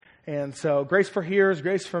And so grace for hearers,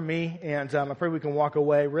 grace for me, and I pray we can walk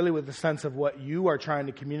away really with a sense of what you are trying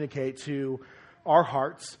to communicate to our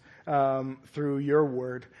hearts through your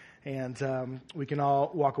word. And we can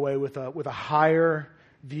all walk away with a higher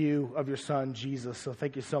view of your son, Jesus. So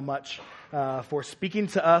thank you so much for speaking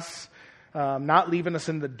to us, not leaving us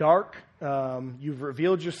in the dark. You've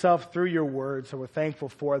revealed yourself through your word, so we're thankful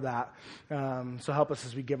for that. So help us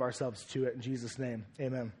as we give ourselves to it. In Jesus' name,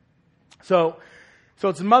 amen. So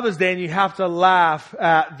it's Mother's Day, and you have to laugh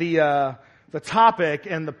at the topic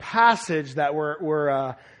and the passage that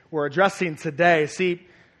we're addressing today. See,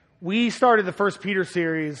 we started the First Peter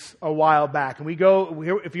series a while back, and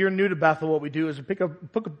if you're new to Bethel, what we do is we pick a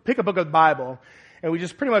book of the Bible, and we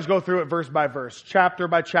just pretty much go through it verse by verse, chapter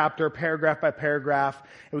by chapter, paragraph by paragraph,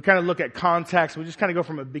 and we kind of look at context. We just kind of go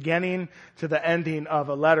from the beginning to the ending of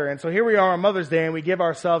a letter. And so here we are on Mother's Day, and we give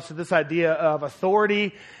ourselves to this idea of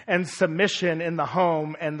authority and submission in the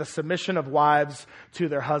home and the submission of wives to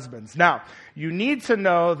their husbands. Now, you need to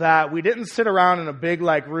know that we didn't sit around in a big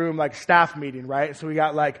room staff meeting, right? So we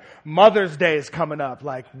got Mother's Day is coming up.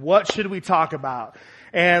 What should we talk about?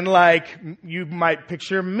 And you might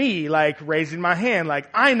picture me raising my hand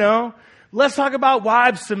I know, let's talk about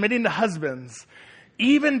wives submitting to husbands,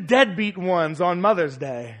 even deadbeat ones on Mother's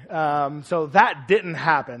Day. So that didn't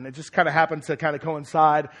happen. It just kind of happened to kind of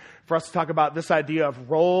coincide for us to talk about this idea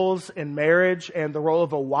of roles in marriage and the role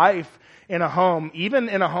of a wife in a home, even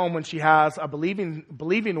in a home when she has a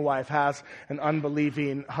believing wife has an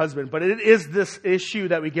unbelieving husband. But it is this issue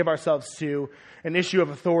that we give ourselves to, an issue of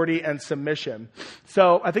authority and submission.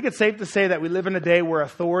 So I think it's safe to say that we live in a day where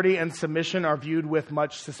authority and submission are viewed with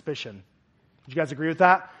much suspicion. Would you guys agree with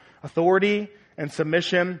that? Authority and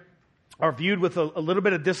submission are viewed with a little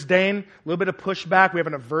bit of disdain, a little bit of pushback. We have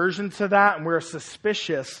an aversion to that, and we're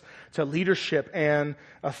suspicious to leadership and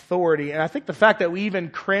authority. And I think the fact that we even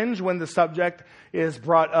cringe when the subject is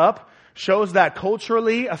brought up shows that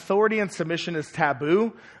culturally, authority and submission is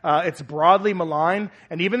taboo. It's broadly maligned,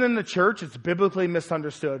 and even in the church, it's biblically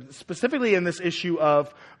misunderstood, specifically in this issue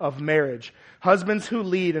of marriage. Husbands who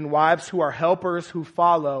lead and wives who are helpers, who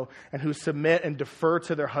follow, and who submit and defer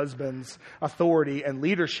to their husbands' authority and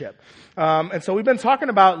leadership. And so we've been talking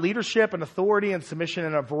about leadership and authority and submission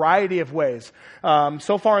in a variety of ways.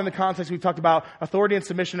 So far in the context, we've talked about authority and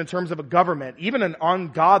submission in terms of a government, even an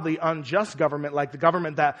ungodly, unjust government like the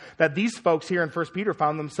government that these folks here in 1 Peter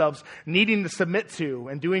found themselves needing to submit to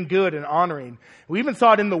and doing good and honoring. We even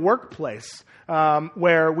saw it in the workplace,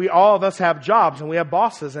 where all of us have jobs and we have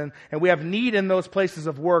bosses and we have need in those places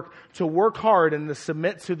of work to work hard and to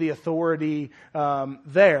submit to the authority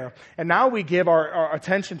there. And now we give our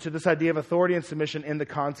attention to this idea of authority and submission in the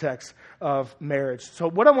context of marriage. So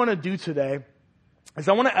what I want to do today is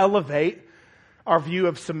I want to elevate our view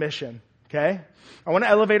of submission, okay? I want to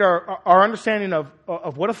elevate our understanding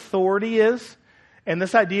of what authority is and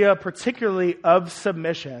this idea particularly of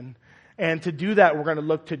submission. And to do that, we're going to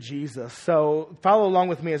look to Jesus. So follow along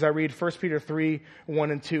with me as I read 1 Peter 3,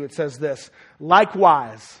 1 and 2. It says this,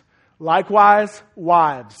 Likewise,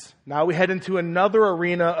 wives. Now we head into another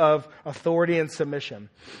arena of authority and submission.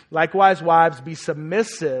 Likewise, wives, be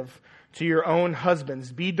submissive to your own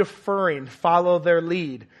husbands. Be deferring, follow their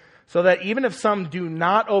lead. So that even if some do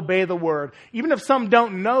not obey the word, even if some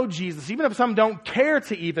don't know Jesus, even if some don't care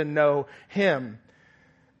to even know him,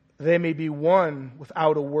 they may be won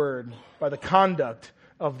without a word by the conduct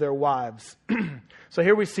of their wives. So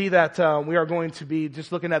here we see that we are going to be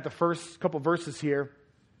just looking at the first couple verses here.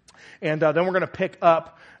 And then we're going to pick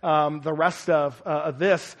up the rest of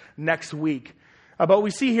this next week. But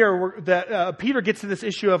we see here that Peter gets to this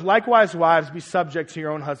issue of likewise, wives, be subject to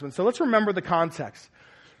your own husbands. So let's remember the context.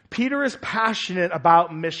 Peter is passionate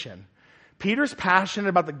about mission. Peter's passionate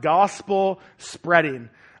about the gospel spreading,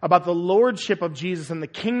 about the lordship of Jesus and the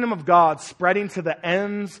kingdom of God spreading to the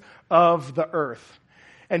ends of the earth.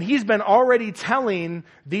 And he's been already telling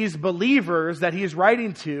these believers that he's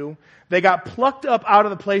writing to, they got plucked up out of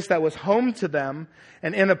the place that was home to them,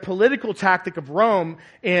 and in a political tactic of Rome,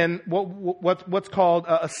 in what's called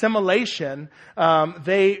assimilation,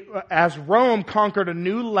 as Rome conquered a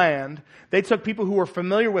new land, they took people who were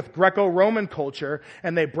familiar with Greco-Roman culture,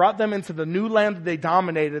 and they brought them into the new land that they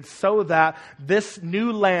dominated so that this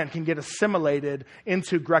new land can get assimilated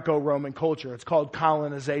into Greco-Roman culture. It's called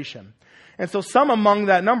colonization. And so some among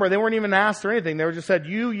that number, they weren't even asked or anything. They were just said,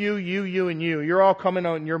 you, and you. You're all coming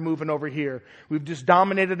out and you're moving over here. We've just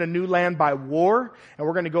dominated a new land by war, and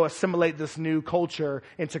we're going to go assimilate this new culture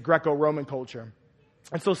into Greco-Roman culture.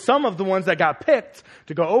 And so some of the ones that got picked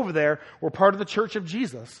to go over there were part of the church of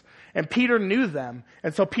Jesus. And Peter knew them.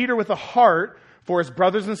 And so Peter, with a heart For his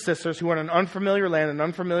brothers and sisters who are in an unfamiliar land, an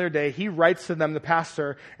unfamiliar day, he writes to them to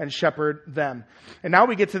pastor and shepherd them. And now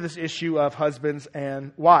we get to this issue of husbands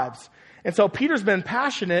and wives. And so Peter's been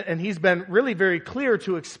passionate, and he's been really very clear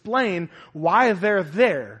to explain why they're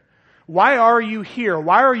there. Why are you here?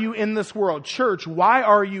 Why are you in this world? Church, why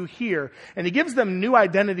are you here? And he gives them new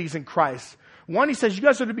identities in Christ. One, he says, you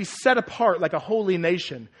guys are to be set apart like a holy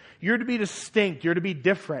nation. You're to be distinct. You're to be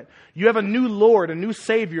different. You have a new Lord, a new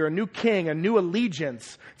Savior, a new King, a new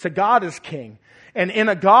allegiance to God as King. And in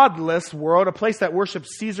a godless world, a place that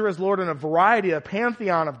worships Caesar as Lord and a variety, a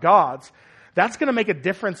pantheon of gods, that's going to make a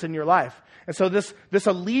difference in your life. And so this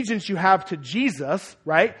allegiance you have to Jesus,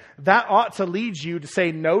 right, that ought to lead you to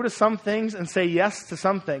say no to some things and say yes to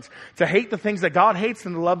some things. To hate the things that God hates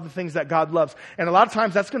and to love the things that God loves. And a lot of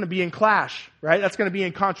times that's going to be in clash, right? That's going to be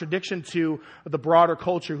in contradiction to the broader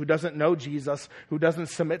culture who doesn't know Jesus, who doesn't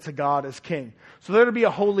submit to God as King. So they're to be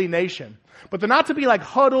a holy nation. But they're not to be like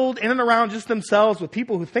huddled in and around just themselves with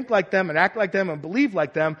people who think like them and act like them and believe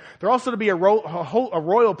like them. They're also to be a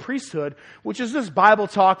royal priesthood, which is just Bible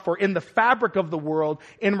talk for in the fabric of the world,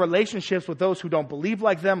 in relationships with those who don't believe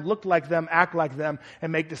like them, look like them, act like them,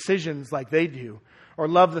 and make decisions like they do, or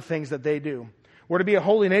love the things that they do. We're to be a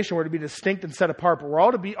holy nation. We're to be distinct and set apart. But we're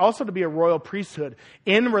all to be also to be a royal priesthood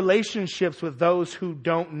in relationships with those who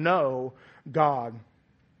don't know God.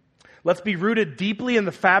 Let's be rooted deeply in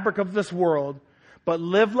the fabric of this world, but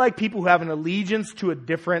live like people who have an allegiance to a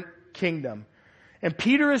different kingdom. And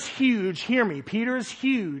Peter is huge, hear me, Peter is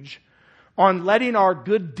huge on letting our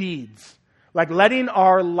good deeds, like letting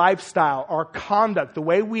our lifestyle, our conduct, the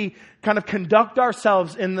way we kind of conduct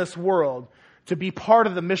ourselves in this world, to be part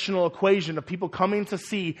of the missional equation of people coming to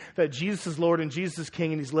see that Jesus is Lord and Jesus is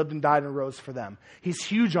King and He's lived and died and rose for them. He's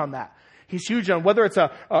huge on that. He's huge on whether it's an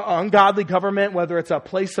ungodly government, whether it's a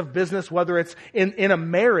place of business, whether it's in a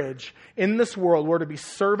marriage. In this world, we're to be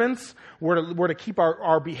servants. We're to keep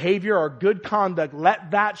our behavior, our good conduct,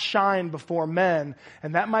 let that shine before men.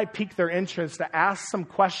 And that might pique their interest to ask some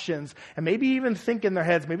questions and maybe even think in their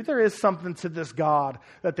heads, maybe there is something to this God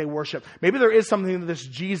that they worship. Maybe there is something to this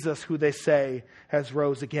Jesus who they say has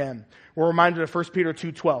rose again. We're reminded of 1 Peter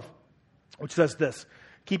 2:12, which says this.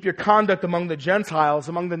 Keep your conduct among the Gentiles,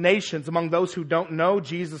 among the nations, among those who don't know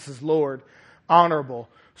Jesus as Lord, honorable,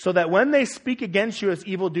 so that when they speak against you as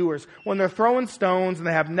evildoers, when they're throwing stones and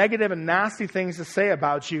they have negative and nasty things to say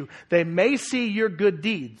about you, they may see your good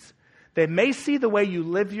deeds. They may see the way you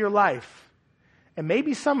live your life. And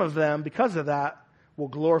maybe some of them, because of that, will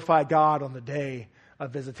glorify God on the day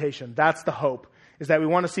of visitation. That's the hope, is that we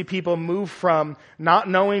want to see people move from not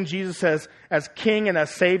knowing Jesus as King and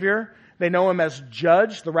as Savior. They know Him as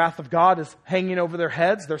judge. The wrath of God is hanging over their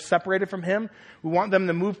heads. They're separated from Him. We want them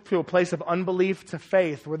to move to a place of unbelief to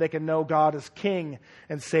faith where they can know God as King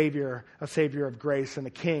and Savior, a Savior of grace and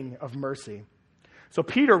a King of mercy. So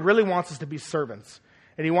Peter really wants us to be servants.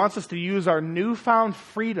 And he wants us to use our newfound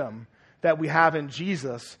freedom that we have in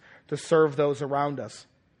Jesus to serve those around us.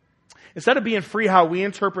 Instead of being free how we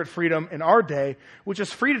interpret freedom in our day, which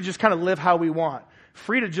is free to just kind of live how we want,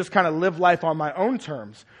 free to just kind of live life on my own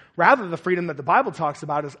terms. Rather, the freedom that the Bible talks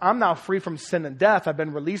about is I'm now free from sin and death. I've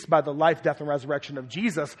been released by the life, death, and resurrection of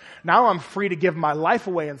Jesus. Now I'm free to give my life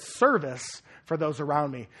away in service for those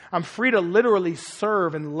around me. I'm free to literally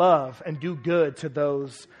serve and love and do good to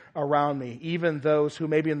those around me, even those who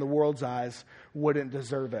maybe in the world's eyes wouldn't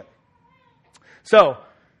deserve it. So,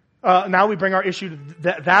 now we bring our issue to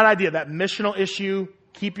that idea, that missional issue.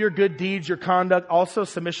 Keep your good deeds, your conduct, also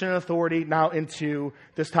submission and authority, now into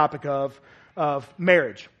this topic of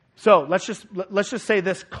marriage. So let's just say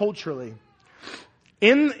this culturally.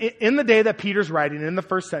 In the day that Peter's writing, in the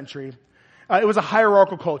first century, it was a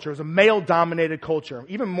hierarchical culture. It was a male-dominated culture,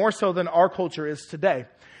 even more so than our culture is today.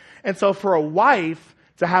 And so for a wife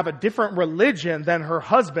to have a different religion than her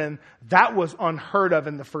husband, that was unheard of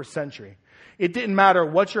in the first century. It didn't matter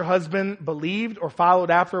what your husband believed or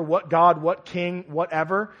followed after, what God, what king,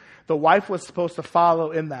 whatever. The wife was supposed to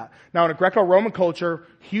follow in that. Now, in a Greco-Roman culture,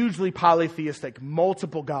 hugely polytheistic,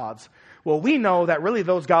 multiple gods. Well, we know that really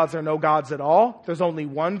those gods are no gods at all. There's only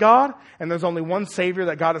one God, and there's only one Savior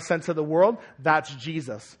that God has sent to the world. That's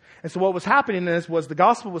Jesus. And so what was happening was the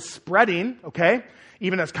gospel was spreading, okay?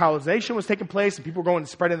 Even as colonization was taking place and people were going and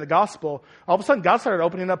spreading the gospel, all of a sudden God started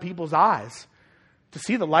opening up people's eyes to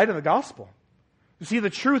see the light of the gospel. To see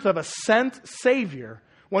the truth of a sent Savior,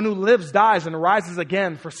 one who lives, dies, and rises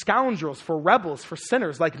again for scoundrels, for rebels, for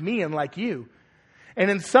sinners like me and like you.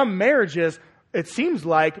 And in some marriages, it seems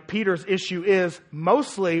like Peter's issue is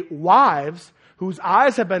mostly wives whose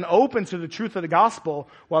eyes have been opened to the truth of the gospel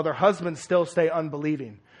while their husbands still stay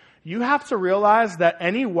unbelieving. You have to realize that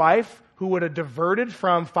any wife who would have diverted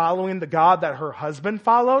from following the God that her husband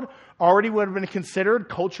followed already would have been considered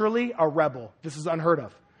culturally a rebel. This is unheard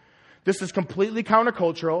of. This is completely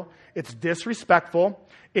countercultural. It's disrespectful.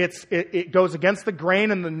 It goes against the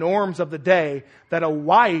grain and the norms of the day that a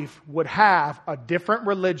wife would have a different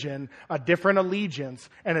religion, a different allegiance,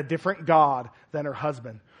 and a different God than her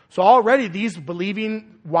husband. So already these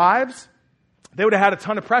believing wives, they would have had a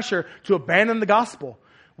ton of pressure to abandon the gospel.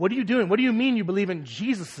 What are you doing? What do you mean you believe in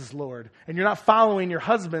Jesus as Lord and you're not following your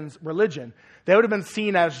husband's religion? They would have been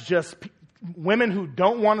seen as just women who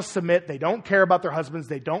don't want to submit. They don't care about their husbands.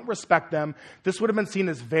 They don't respect them. This would have been seen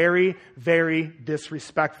as very, very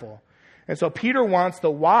disrespectful. And so Peter wants the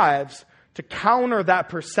wives to counter that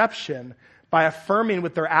perception by affirming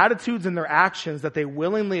with their attitudes and their actions that they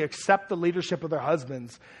willingly accept the leadership of their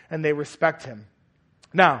husbands and they respect him.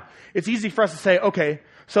 Now, it's easy for us to say, okay,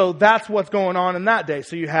 so that's what's going on in that day.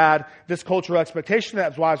 So you had this cultural expectation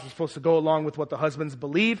that wives were supposed to go along with what the husbands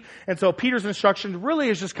believe. And so Peter's instruction really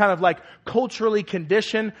is just kind of like culturally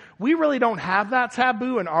conditioned. We really don't have that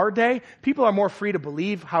taboo in our day. People are more free to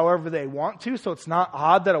believe however they want to. So it's not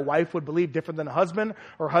odd that a wife would believe different than a husband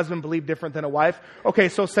or a husband believe different than a wife. Okay,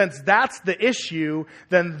 so since that's the issue,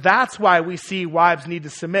 then that's why we see wives need to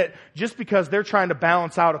submit, just because they're trying to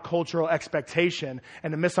balance out a cultural expectation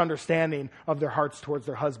and a misunderstanding of their hearts towards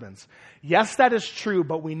their husbands. Yes, that is true,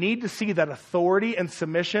 but we need to see that authority and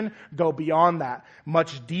submission go beyond that,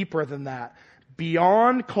 much deeper than that.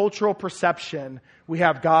 Beyond cultural perception, we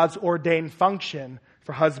have God's ordained function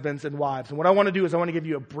for husbands and wives. And what I want to do is I want to give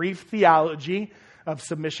you a brief theology of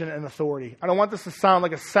submission and authority. I don't want this to sound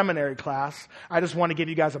like a seminary class. I just want to give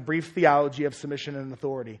you guys a brief theology of submission and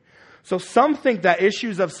authority. So some think that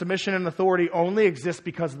issues of submission and authority only exist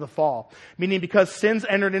because of the fall. Meaning because sins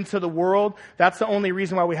entered into the world, that's the only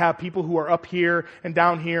reason why we have people who are up here and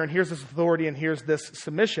down here, and here's this authority and here's this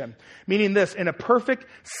submission. Meaning this, in a perfect,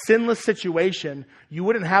 sinless situation, you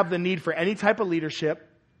wouldn't have the need for any type of leadership,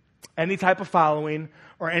 any type of following,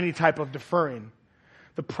 or any type of deferring.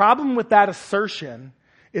 The problem with that assertion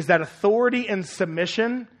is that authority and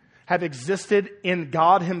submission have existed in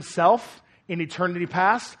God himself in eternity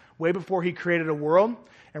past, way before he created a world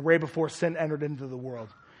and way before sin entered into the world.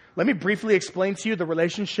 Let me briefly explain to you the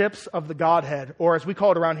relationships of the Godhead, or as we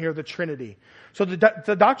call it around here, the Trinity. So the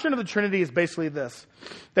doctrine of the Trinity is basically this,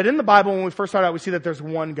 that in the Bible, when we first start out, we see that there's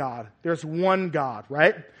one God. There's one God,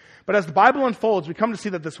 right? But as the Bible unfolds, we come to see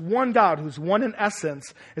that this one God, who's one in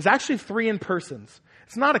essence, is actually three in persons.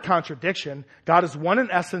 It's not a contradiction. God is one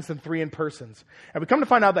in essence and three in persons. And we come to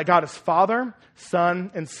find out that God is Father,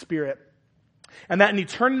 Son, and Spirit. And that in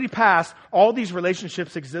eternity past, all these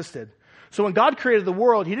relationships existed. So when God created the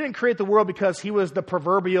world, he didn't create the world because he was the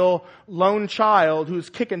proverbial lone child who's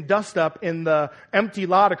kicking dust up in the empty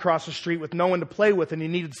lot across the street with no one to play with and he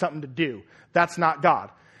needed something to do. That's not God.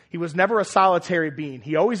 He was never a solitary being.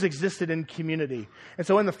 He always existed in community. And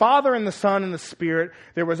so in the Father and the Son and the Spirit,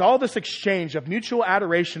 there was all this exchange of mutual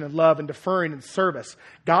adoration and love and deferring and service.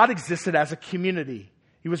 God existed as a community.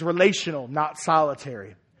 He was relational, not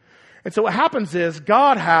solitary. And so what happens is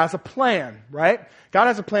God has a plan, right? God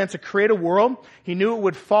has a plan to create a world. He knew it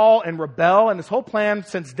would fall and rebel. And his whole plan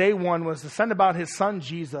since day one was to send about his son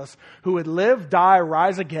Jesus, who would live, die,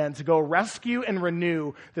 rise again to go rescue and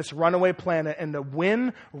renew this runaway planet and to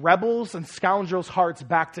win rebels and scoundrels' hearts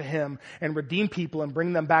back to him and redeem people and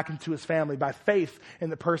bring them back into his family by faith in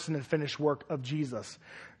the person and finished work of Jesus.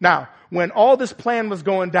 Now, when all this plan was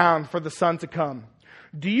going down for the son to come,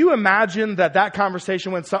 do you imagine that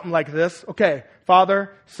conversation went something like this? Okay,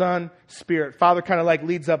 Father, Son, Spirit. Father kind of like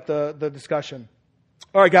leads up the discussion.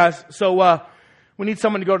 All right, guys, so we need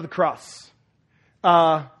someone to go to the cross.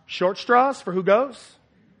 Short straws for who goes,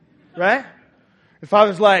 right? The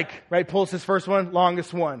Father's like, right, pulls his first one,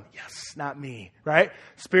 longest one. Yes, not me, right?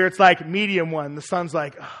 Spirit's like, medium one. The Son's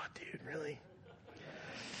like, oh, dude, really?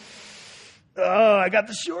 Oh, I got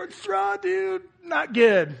the short straw, dude. Not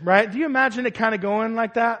good, right? Do you imagine it kind of going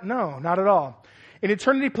like that? No, not at all. In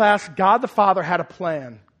eternity past, God the Father had a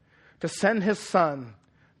plan to send his Son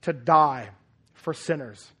to die for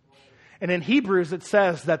sinners. And in Hebrews, it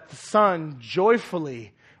says that the Son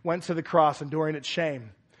joyfully went to the cross, enduring its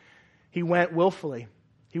shame. He went willfully.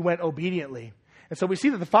 He went obediently. And so we see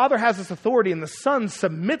that the Father has this authority and the Son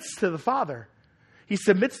submits to the Father. He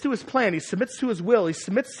submits to his plan. He submits to his will. He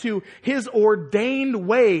submits to his ordained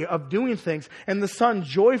way of doing things. And the Son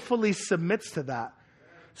joyfully submits to that.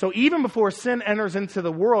 So even before sin enters into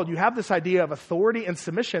the world, you have this idea of authority and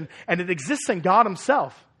submission, and it exists in God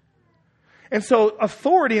himself. And so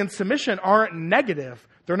authority and submission aren't negative.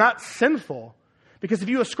 They're not sinful. Because if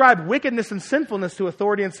you ascribe wickedness and sinfulness to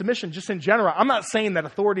authority and submission, just in general, I'm not saying that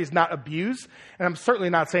authority is not abused, and I'm certainly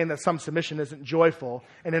not saying that some submission isn't joyful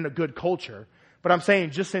and in a good culture. But I'm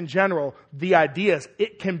saying just in general, the idea is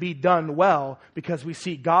it can be done well because we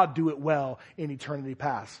see God do it well in eternity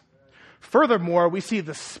past. Furthermore, we see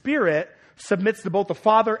the Spirit submits to both the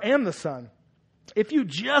Father and the Son. If you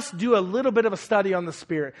just do a little bit of a study on the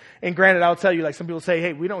Spirit, and granted, I'll tell you, like some people say,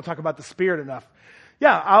 hey, we don't talk about the Spirit enough.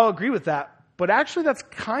 Yeah, I'll agree with that. But actually, that's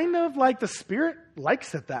kind of like the Spirit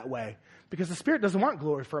likes it that way because the Spirit doesn't want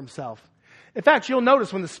glory for himself. In fact, you'll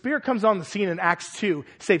notice when the Spirit comes on the scene in Acts 2,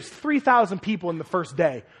 saves 3,000 people in the first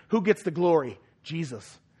day. Who gets the glory?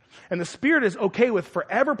 Jesus. And the Spirit is okay with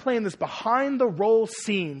forever playing this behind the role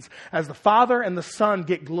scenes as the Father and the Son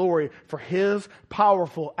get glory for his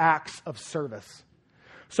powerful acts of service.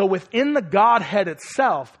 So within the Godhead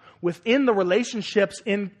itself, within the relationships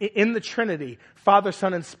in the Trinity, Father,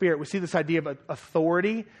 Son, and Spirit, we see this idea of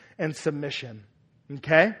authority and submission.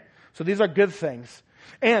 Okay? So these are good things.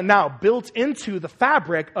 And now, built into the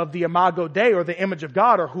fabric of the Imago Dei, or the image of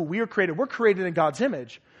God, or who we are created, we're created in God's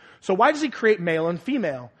image. So why does he create male and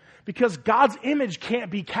female? Because God's image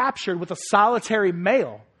can't be captured with a solitary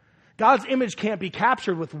male. God's image can't be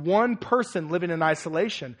captured with one person living in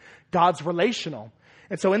isolation. God's relational.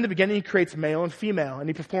 And so in the beginning, he creates male and female, and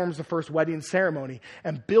he performs the first wedding ceremony.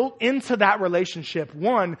 And built into that relationship,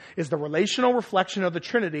 one, is the relational reflection of the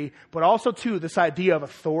Trinity, but also, two, this idea of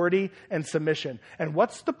authority and submission. And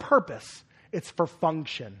what's the purpose? It's for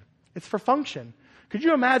function. It's for function. Could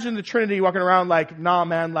you imagine the Trinity walking around like, nah,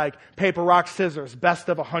 man, like paper, rock, scissors, best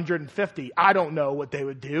of 150. I don't know what they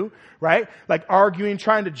would do, right? Like arguing,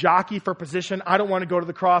 trying to jockey for position. I don't want to go to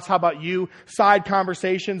the cross. How about you? Side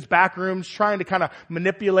conversations, back rooms, trying to kind of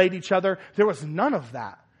manipulate each other. There was none of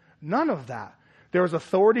that. None of that. There was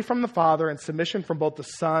authority from the Father and submission from both the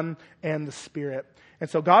Son and the Spirit. And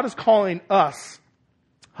so God is calling us,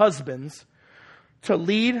 husbands, to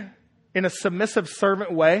lead in a submissive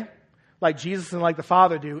servant way, like Jesus and like the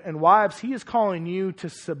Father do. And wives, he is calling you to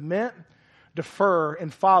submit, defer,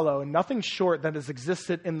 and follow, and nothing short that has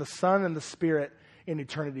existed in the Son and the Spirit in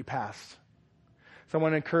eternity past. So I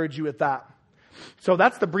want to encourage you with that. So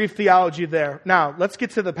that's the brief theology there. Now, let's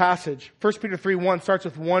get to the passage. 1 Peter 3:1 starts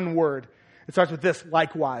with one word. It starts with this,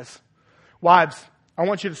 likewise. Wives, I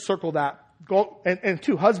want you to circle that. Go, and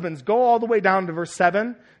two, husbands, go all the way down to verse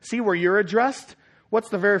 7. See where you're addressed. What's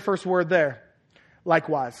the very first word there?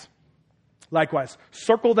 Likewise. Likewise.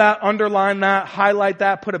 Circle that, underline that, highlight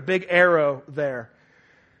that, put a big arrow there.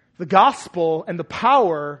 The gospel and the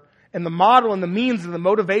power and the model and the means and the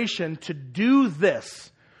motivation to do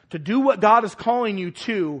this, to do what God is calling you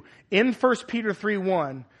to in 1 Peter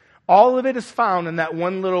 3:1, all of it is found in that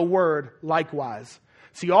one little word, likewise.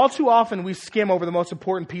 See, all too often we skim over the most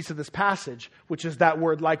important piece of this passage, which is that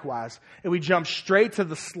word likewise. And we jump straight to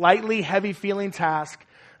the slightly heavy-feeling task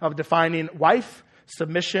of defining wife,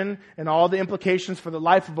 submission, and all the implications for the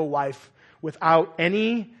life of a wife without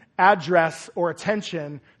any address or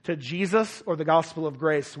attention to Jesus or the gospel of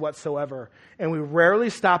grace whatsoever. And we rarely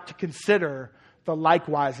stop to consider the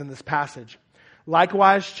likewise in this passage.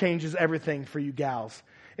 Likewise changes everything for you gals.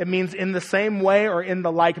 It means in the same way or in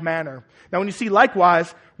the like manner. Now, when you see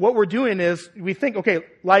likewise, what we're doing is we think, okay,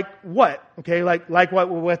 like what? Okay, like what?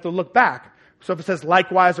 We have to look back. So if it says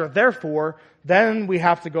likewise or therefore, then we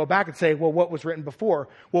have to go back and say, well, what was written before?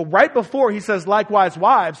 Well, right before he says likewise,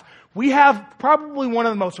 wives, we have probably one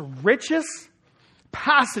of the most richest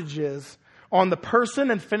passages on the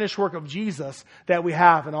person and finished work of Jesus that we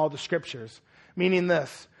have in all the scriptures. Meaning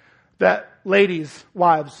this, that ladies,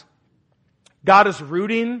 wives, God is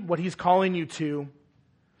rooting what he's calling you to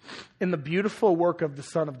in the beautiful work of the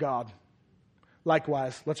Son of God.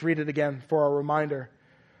 Likewise, let's read it again for our reminder.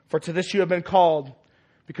 For to this you have been called,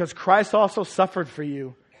 because Christ also suffered for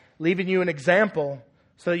you, leaving you an example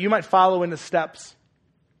so that you might follow in his steps.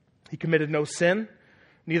 He committed no sin,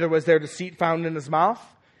 neither was there deceit found in his mouth.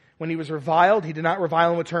 When he was reviled, he did not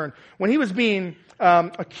revile in return. When he was being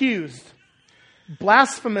accused,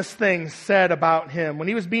 blasphemous things said about him. When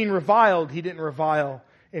he was being reviled, he didn't revile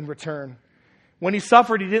in return. When he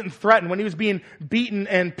suffered, he didn't threaten. When he was being beaten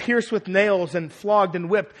and pierced with nails and flogged and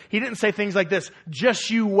whipped, he didn't say things like this, just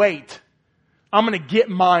you wait. I'm going to get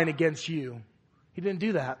mine against you. He didn't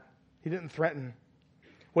do that. He didn't threaten.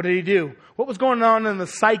 What did he do? What was going on in the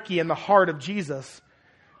psyche and the heart of Jesus?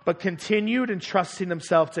 But continued entrusting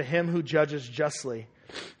himself to him who judges justly.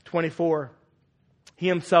 24. He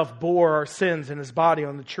himself bore our sins in his body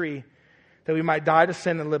on the tree, that we might die to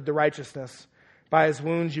sin and live to righteousness. By his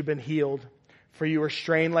wounds you've been healed. For you were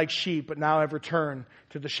straying like sheep, but now have returned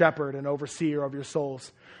to the shepherd and overseer of your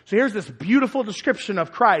souls. So here's this beautiful description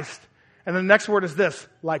of Christ. And then the next word is this,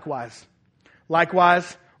 likewise.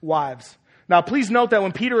 Likewise, wives. Now please note that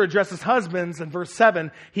when Peter addresses husbands in verse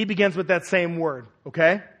 7, he begins with that same word,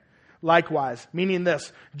 okay? Likewise, meaning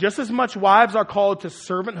this, just as much wives are called to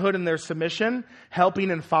servanthood in their submission, helping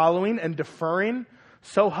and following and deferring,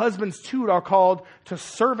 so husbands too are called to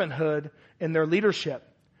servanthood in their leadership.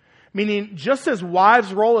 Meaning, just as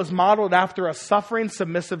wives' role is modeled after a suffering,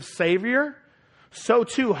 submissive Savior, so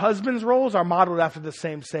too husbands' roles are modeled after the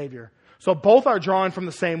same Savior. So both are drawing from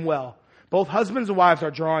the same well. Both husbands and wives are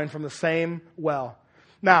drawing from the same well.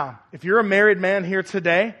 Now, if you're a married man here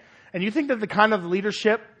today, and you think that the kind of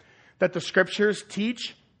leadership that the scriptures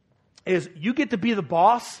teach is you get to be the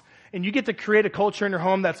boss, and you get to create a culture in your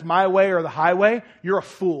home that's my way or the highway, you're a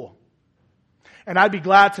fool. And I'd be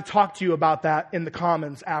glad to talk to you about that in the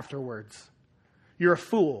comments afterwards. You're a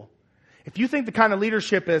fool. If you think the kind of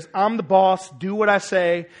leadership is, I'm the boss, do what I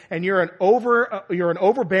say, and you're an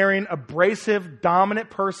overbearing, abrasive, dominant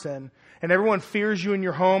person, and everyone fears you in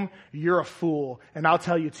your home, you're a fool. And I'll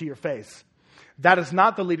tell you to your face. That is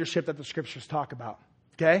not the leadership that the scriptures talk about.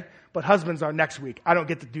 Okay? But husbands are next week. I don't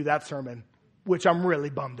get to do that sermon, which I'm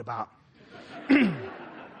really bummed about.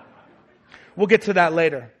 We'll get to that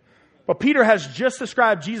later. But Peter has just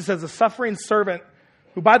described Jesus as a suffering servant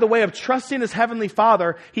who, by the way of trusting his heavenly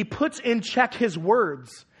Father, he puts in check his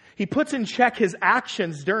words. He puts in check his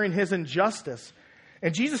actions during his injustice.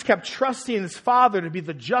 And Jesus kept trusting his Father to be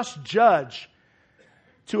the just judge,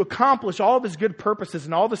 to accomplish all of his good purposes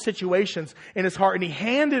and all the situations in his heart. And he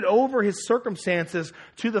handed over his circumstances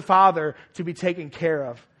to the Father to be taken care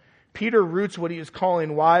of. Peter roots what he is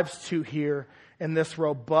calling wives to here in this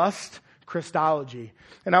robust Christology.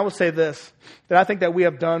 And I will say this, that I think that we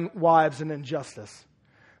have done wives an injustice.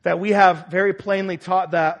 That we have very plainly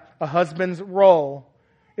taught that a husband's role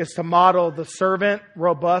is to model the servant,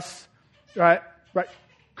 robust, right,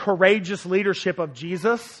 courageous leadership of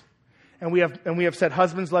Jesus. And we have said,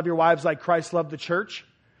 husbands, love your wives like Christ loved the church.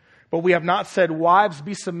 But we have not said, wives,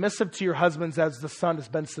 be submissive to your husbands as the Son has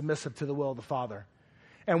been submissive to the will of the Father.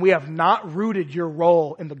 And we have not rooted your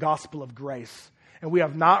role in the gospel of grace. And we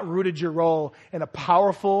have not rooted your role in a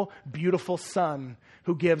powerful, beautiful Son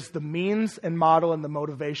who gives the means and model and the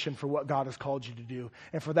motivation for what God has called you to do.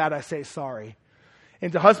 And for that I say sorry.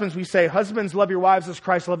 And to husbands we say, husbands, love your wives as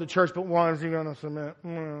Christ loved the church, but wives, you're going to submit.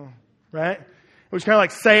 Right? We just kind of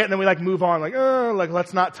like say it and then we like move on. Like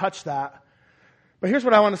let's not touch that. But here's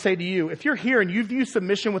what I want to say to you. If you're here and you view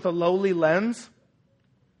submission with a lowly lens,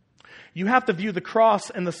 you have to view the cross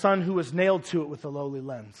and the Son who was nailed to it with a lowly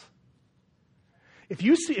lens. If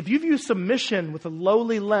you view submission with a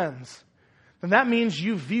lowly lens, then that means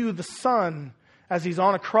you view the Son as he's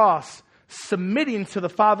on a cross, submitting to the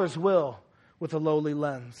Father's will with a lowly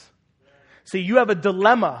lens. See, you have a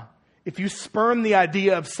dilemma if you spurn the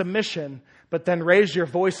idea of submission, but then raise your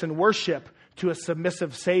voice in worship to a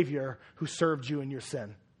submissive Savior who served you in your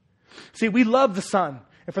sin. See, we love the Son.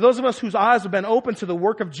 And for those of us whose eyes have been open to the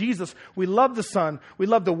work of Jesus, we love the Son. We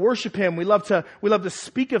love to worship Him. We love to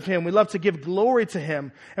speak of Him. We love to give glory to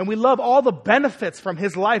Him. And we love all the benefits from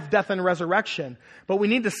His life, death, and resurrection. But we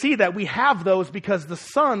need to see that we have those because the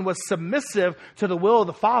Son was submissive to the will of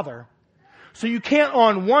the Father. So you can't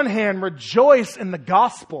on one hand rejoice in the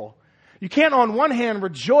gospel. You can't on one hand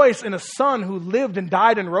rejoice in a Son who lived and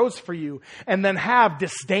died and rose for you and then have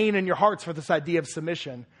disdain in your hearts for this idea of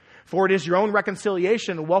submission. For it is your own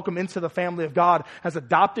reconciliation and welcome into the family of God as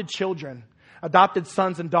adopted children, adopted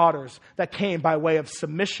sons and daughters that came by way of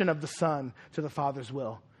submission of the Son to the Father's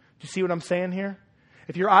will. Do you see what I'm saying here?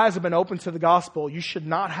 If your eyes have been open to the gospel, you should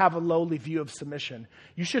not have a lowly view of submission.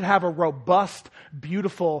 You should have a robust,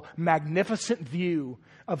 beautiful, magnificent view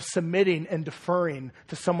of submitting and deferring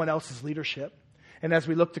to someone else's leadership. And as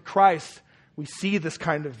we look to Christ, we see this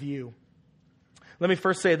kind of view. Let me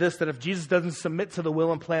first say this, that if Jesus doesn't submit to the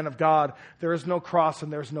will and plan of God, there is no cross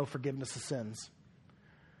and there is no forgiveness of sins.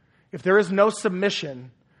 If there is no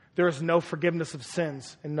submission, there is no forgiveness of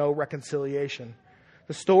sins and no reconciliation.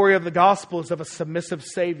 The story of the gospel is of a submissive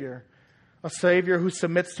Savior, a Savior who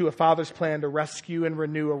submits to a Father's plan to rescue and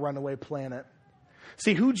renew a runaway planet.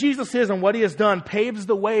 See, who Jesus is and what He has done paves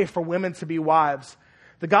the way for women to be wives.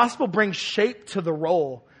 The gospel brings shape to the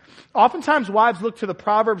role. Oftentimes, wives look to the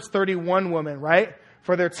Proverbs 31 woman, right,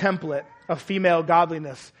 for their template of female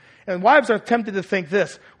godliness. And wives are tempted to think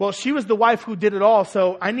this, well, she was the wife who did it all,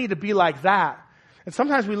 so I need to be like that. And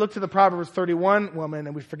sometimes we look to the Proverbs 31 woman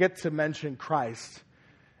and we forget to mention Christ.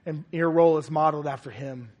 And your role is modeled after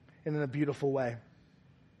Him and in a beautiful way.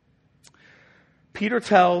 Peter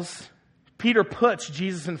tells Peter puts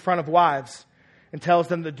Jesus in front of wives and tells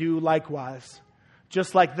them to do likewise.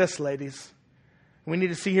 Just like this, ladies. We need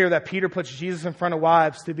to see here that Peter puts Jesus in front of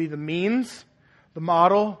wives to be the means, the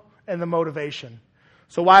model, and the motivation.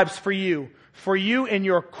 So wives, for you in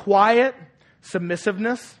your quiet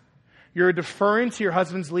submissiveness, you're deferring to your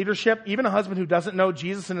husband's leadership, even a husband who doesn't know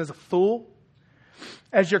Jesus and is a fool.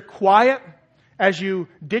 As you're quiet, as you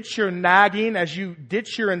ditch your nagging, as you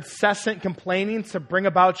ditch your incessant complaining to bring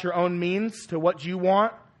about your own means to what you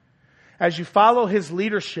want, as you follow his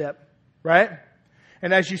leadership, right?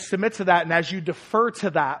 And as you submit to that and as you defer to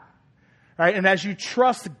that, right? And as you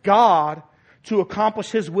trust God to accomplish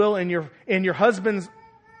his will in your husband's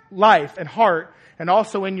life and heart and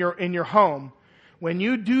also in your home, when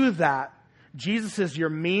you do that, Jesus is your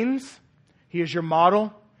means, he is your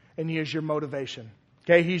model, and he is your motivation.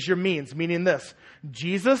 Okay, he's your means, meaning this.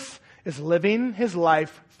 Jesus is living his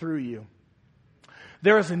life through you.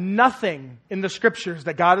 There is nothing in the scriptures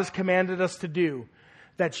that God has commanded us to do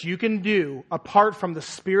that you can do apart from the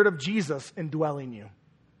Spirit of Jesus indwelling you.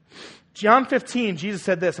 John 15, Jesus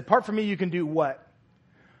said this, apart from me you can do what?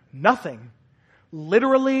 Nothing.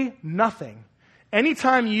 Literally nothing.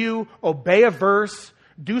 Anytime you obey a verse,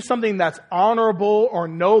 do something that's honorable or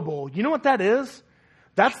noble, you know what that is?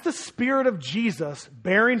 That's the Spirit of Jesus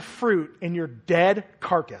bearing fruit in your dead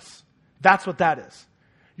carcass. That's what that is.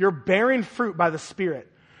 You're bearing fruit by the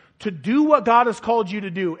Spirit. To do what God has called you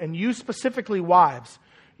to do, and you specifically wives,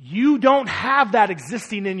 you don't have that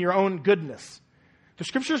existing in your own goodness. The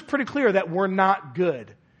scripture is pretty clear that we're not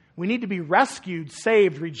good. We need to be rescued,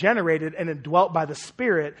 saved, regenerated, and indwelt by the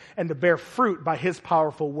Spirit and to bear fruit by his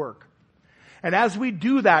powerful work. And as we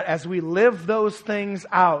do that, as we live those things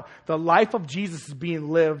out, the life of Jesus is being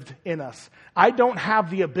lived in us. I don't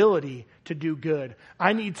have the ability to do good.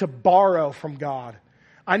 I need to borrow from God.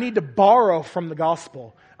 I need to borrow from the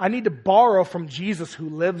gospel. I need to borrow from Jesus who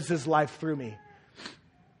lives his life through me.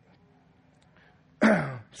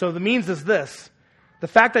 So the means is this. The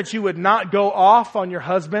fact that you would not go off on your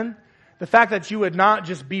husband, the fact that you would not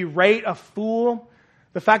just berate a fool,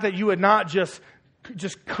 the fact that you would not just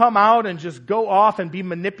come out and just go off and be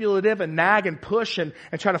manipulative and nag and push and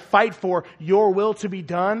try to fight for your will to be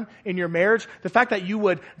done in your marriage, the fact that you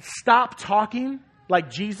would stop talking like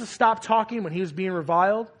Jesus stopped talking when he was being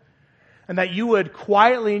reviled, and that you would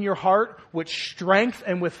quietly in your heart, with strength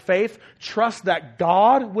and with faith, trust that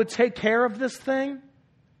God would take care of this thing,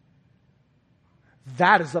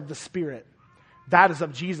 that is of the Spirit. That is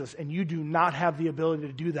of Jesus. And you do not have the ability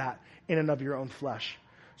to do that in and of your own flesh.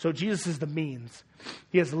 So Jesus is the means.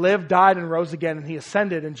 He has lived, died, and rose again, and he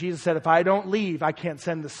ascended. And Jesus said, if I don't leave, I can't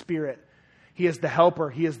send the Spirit. He is the helper.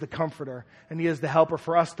 He is the comforter. And he is the helper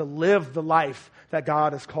for us to live the life that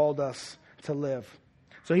God has called us to live.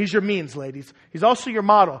 So he's your means, ladies. He's also your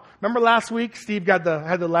model. Remember last week, Steve had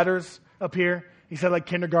the letters up here? He said like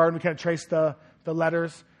kindergarten, we kind of traced the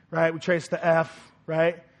letters, right? We traced the F,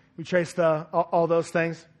 right? We traced all those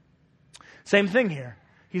things. Same thing here.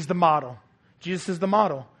 He's the model. Jesus is the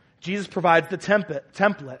model. Jesus provides the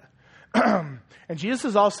template. And Jesus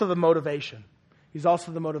is also the motivation. He's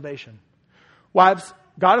also the motivation. Wives,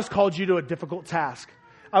 God has called you to a difficult task.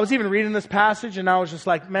 I was even reading this passage and I was just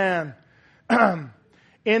like, man,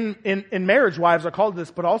 in marriage, wives are called to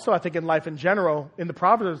this, but also I think in life in general, in the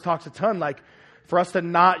Proverbs it talks a ton, like for us to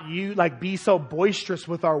not be so boisterous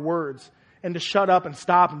with our words and to shut up and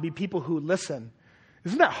stop and be people who listen.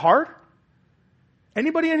 Isn't that hard?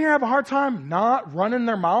 Anybody in here have a hard time not running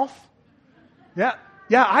their mouth? Yeah,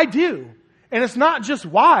 I do. And it's not just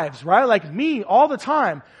wives, right? Like me all the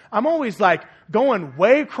time. I'm always like going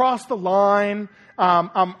way across the line. I'm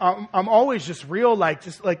always just real, like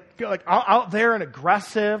out there and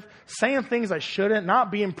aggressive, saying things I shouldn't,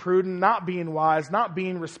 not being prudent, not being wise, not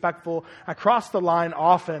being respectful. I cross the line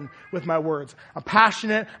often with my words. I'm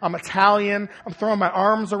passionate. I'm Italian. I'm throwing my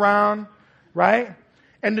arms around, right?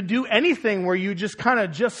 And to do anything where you just kind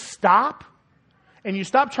of just stop and you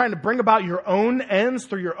stop trying to bring about your own ends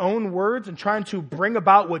through your own words and trying to bring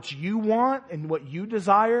about what you want and what you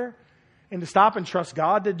desire and to stop and trust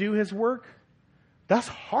God to do his work, that's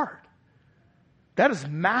hard. That is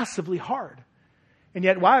massively hard. And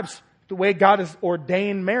yet, wives, the way God has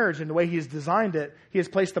ordained marriage and the way he has designed it, he has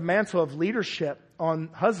placed the mantle of leadership on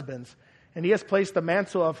husbands, and he has placed the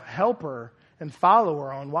mantle of helper and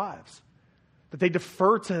follower on wives, that they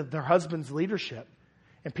defer to their husband's leadership.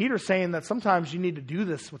 And Peter's saying that sometimes you need to do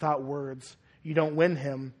this without words. You don't win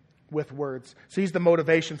him with words. So he's the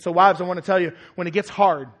motivation. So wives, I want to tell you, when it gets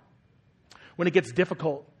hard, when it gets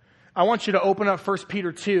difficult, I want you to open up 1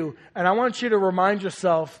 Peter 2, and I want you to remind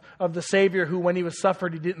yourself of the Savior who, when he was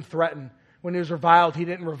suffered, he didn't threaten. When he was reviled, he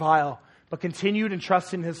didn't revile. but continued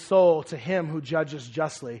entrusting his soul to him who judges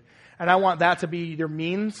justly. And I want that to be your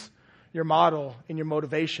means, your model, and your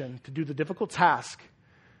motivation to do the difficult task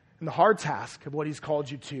and the hard task of what he's called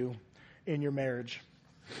you to in your marriage.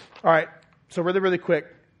 All right, so really, really quick.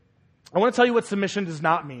 I want to tell you what submission does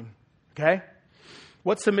not mean, okay?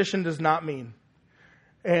 What submission does not mean.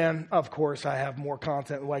 And, of course, I have more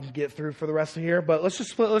content that I can get through for the rest of here, but let's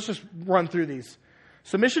just run through these.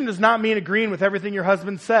 Submission does not mean agreeing with everything your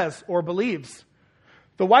husband says or believes.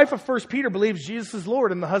 The wife of 1 Peter believes Jesus is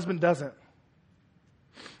Lord and the husband doesn't.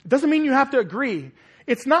 It doesn't mean you have to agree.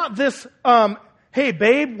 It's not this, hey,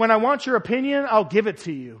 babe, when I want your opinion, I'll give it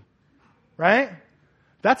to you. Right?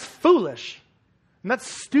 That's foolish. And that's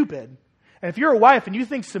stupid. And if you're a wife and you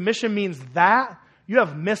think submission means that, you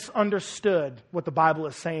have misunderstood what the Bible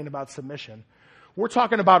is saying about submission. We're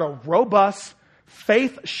talking about a robust,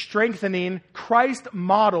 faith-strengthening,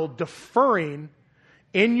 Christ-modeled deferring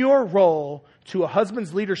in your role to a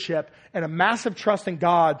husband's leadership and a massive trust in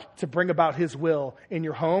God to bring about his will in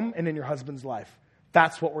your home and in your husband's life.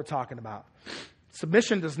 That's what we're talking about.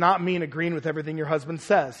 Submission does not mean agreeing with everything your husband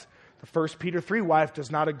says. The 1 Peter 3 wife does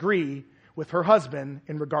not agree with her husband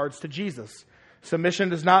in regards to Jesus. Submission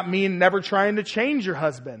does not mean never trying to change your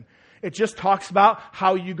husband. It just talks about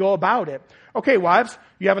how you go about it. Okay, wives,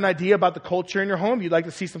 you have an idea about the culture in your home. You'd like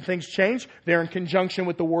to see some things change. They're in conjunction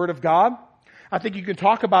with the Word of God. I think you can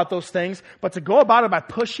talk about those things, but to go about it by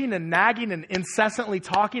pushing and nagging and incessantly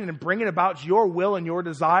talking and bringing about your will and your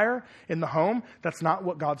desire in the home, that's not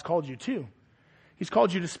what God's called you to. He's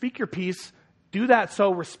called you to speak your piece. Do that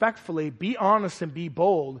so respectfully, be honest and be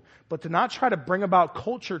bold, but to not try to bring about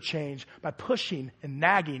culture change by pushing and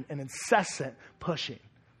nagging and incessant pushing.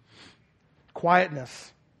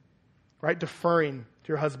 Quietness, right? Deferring to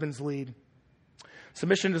your husband's lead.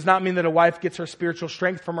 Submission does not mean that a wife gets her spiritual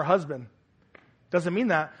strength from her husband. Doesn't mean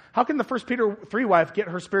that. How can the 1 Peter 3 wife get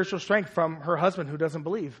her spiritual strength from her husband who doesn't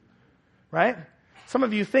believe? Right? Some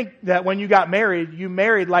of you think that when you got married, you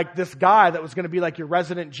married like this guy that was going to be like your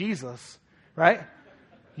resident Jesus. Right?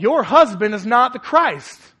 Your husband is not the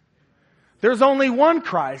Christ. There's only one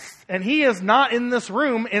Christ, and he is not in this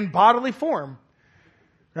room in bodily form.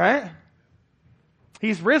 Right?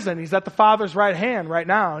 He's risen. He's at the Father's right hand right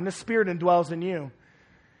now, and the Spirit indwells in you.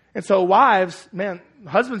 And so wives, man,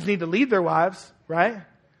 husbands need to lead their wives, right?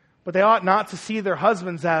 But they ought not to see their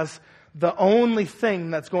husbands as the only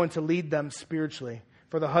thing that's going to lead them spiritually.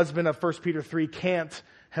 For the husband of 1 Peter 3 can't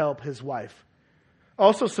help his wife.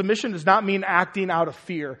 Also, submission does not mean acting out of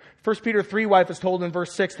fear. 1 Peter 3 wife is told in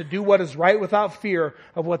verse 6 to do what is right without fear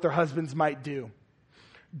of what their husbands might do.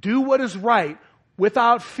 Do what is right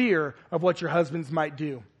without fear of what your husbands might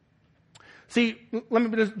do. See, let me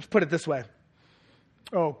just put it this way.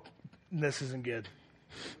 Oh, this isn't good.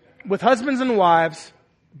 With husbands and wives,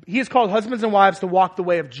 he has called husbands and wives to walk the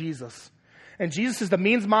way of Jesus. And Jesus is the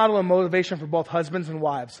means, model, and motivation for both husbands and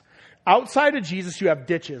wives. Outside of Jesus, you have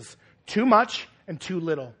ditches. Too much and too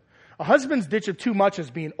little. A husband's ditch of too much is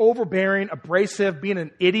being overbearing, abrasive, being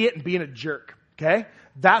an idiot, and being a jerk. Okay?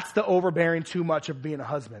 That's the overbearing too much of being a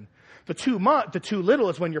husband. The too little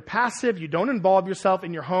is when you're passive, you don't involve yourself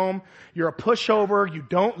in your home, you're a pushover, you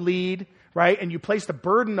don't lead, right? And you place the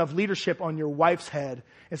burden of leadership on your wife's head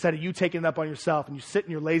instead of you taking it up on yourself, and you sit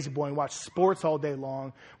in your lazy boy and watch sports all day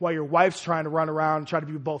long while your wife's trying to run around and try to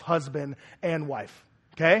be both husband and wife.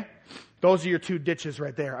 Okay? Those are your two ditches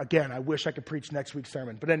right there. Again, I wish I could preach next week's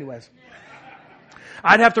sermon. But anyways,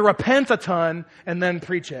 I'd have to repent a ton and then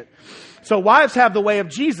preach it. So wives have the way of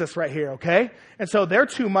Jesus right here, okay? And so their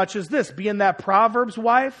too much is this. Being that Proverbs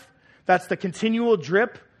wife, that's the continual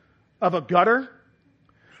drip of a gutter.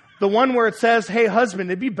 The one where it says, hey,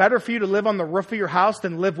 husband, it'd be better for you to live on the roof of your house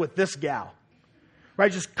than live with this gal.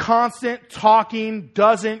 Right? Just constant talking,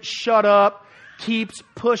 doesn't shut up, keeps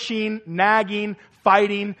pushing, nagging,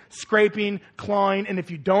 fighting, scraping, clawing, and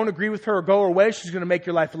if you don't agree with her or go her way, she's going to make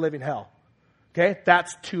your life a living hell. Okay?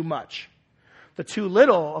 That's too much. The too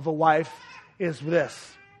little of a wife is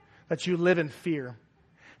this, that you live in fear.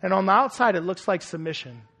 And on the outside, it looks like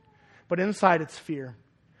submission, but inside it's fear.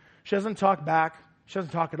 She doesn't talk back. She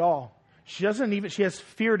doesn't talk at all. She has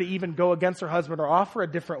fear to even go against her husband or offer a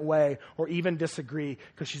different way or even disagree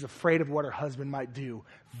because she's afraid of what her husband might do.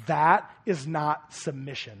 That is not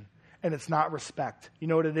submission. And it's not respect. You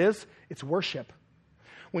know what it is? It's worship.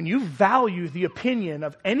 When you value the opinion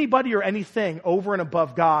of anybody or anything over and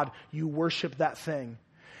above God, you worship that thing.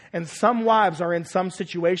 And some wives are in some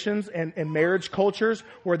situations and in marriage cultures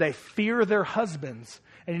where they fear their husbands.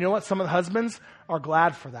 And you know what? Some of the husbands are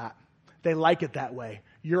glad for that. They like it that way.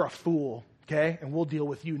 You're a fool, okay? And we'll deal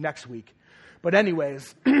with you next week. But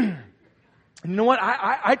anyways, And you know what?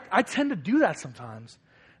 I tend to do that sometimes.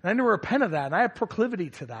 And I need to repent of that. And I have proclivity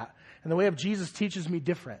to that. And the way of Jesus teaches me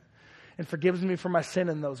different and forgives me for my sin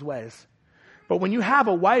in those ways. But when you have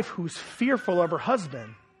a wife who's fearful of her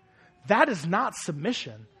husband, that is not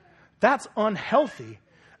submission. That's unhealthy.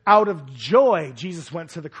 Out of joy, Jesus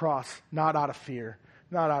went to the cross, not out of fear.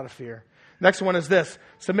 Not out of fear. Next one is this.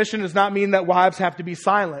 Submission does not mean that wives have to be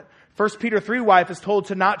silent. 1 Peter 3 wife is told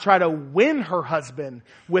to not try to win her husband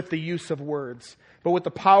with the use of words, but with the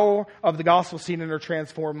power of the gospel seen in her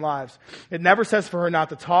transformed lives. It never says for her not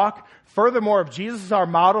to talk. Furthermore, if Jesus is our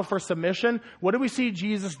model for submission, what do we see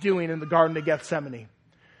Jesus doing in the Garden of Gethsemane?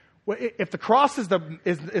 If the cross is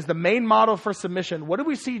the main model for submission, what do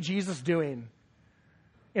we see Jesus doing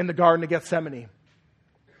in the Garden of Gethsemane?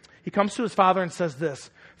 He comes to his Father and says this,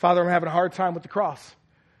 Father, I'm having a hard time with the cross.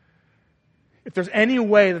 If there's any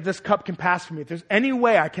way that this cup can pass from me, if there's any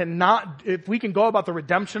way if we can go about the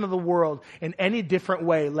redemption of the world in any different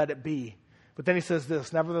way, let it be. But then he says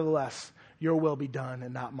this, nevertheless, your will be done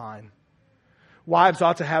and not mine. Wives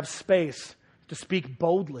ought to have space to speak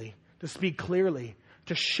boldly, to speak clearly,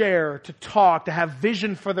 to share, to talk, to have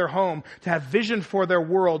vision for their home, to have vision for their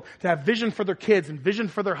world, to have vision for their kids and vision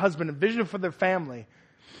for their husband and vision for their family.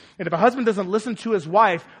 And if a husband doesn't listen to his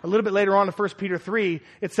wife, a little bit later on in 1 Peter 3,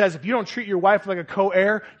 it says, if you don't treat your wife like a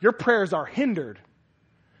co-heir, your prayers are hindered.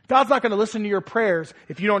 God's not going to listen to your prayers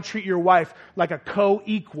if you don't treat your wife like a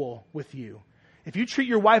co-equal with you. If you treat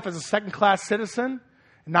your wife as a second-class citizen,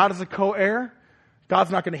 and not as a co-heir,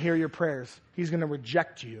 God's not going to hear your prayers. He's going to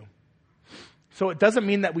reject you. So it doesn't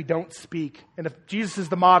mean that we don't speak. And if Jesus is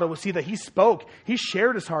the model, we see that he spoke. He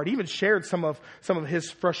shared his heart. He even shared some of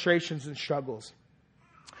his frustrations and struggles.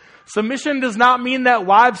 Submission does not mean that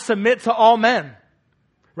wives submit to all men,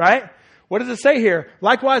 right? What does it say here?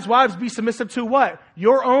 Likewise, wives, be submissive to what?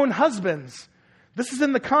 Your own husbands. This is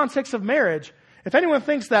in the context of marriage. If anyone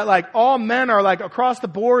thinks that like all men are like across the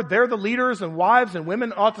board, they're the leaders and wives and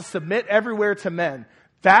women ought to submit everywhere to men,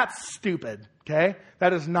 that's stupid, okay?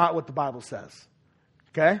 That is not what the Bible says,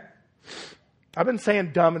 okay? I've been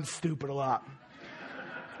saying dumb and stupid a lot.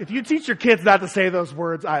 If you teach your kids not to say those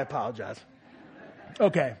words, I apologize.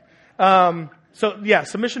 Okay.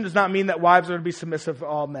 Submission does not mean that wives are to be submissive to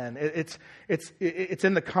all men. It's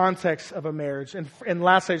in the context of a marriage. And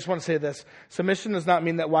lastly, I just want to say this. Submission does not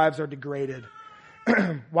mean that wives are degraded.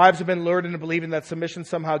 Wives have been lured into believing that submission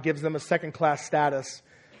somehow gives them a second-class status.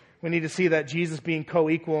 We need to see that Jesus, being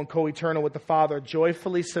co-equal and co-eternal with the Father,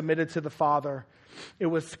 joyfully submitted to the Father. It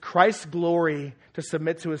was Christ's glory to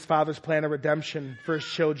submit to his Father's plan of redemption for his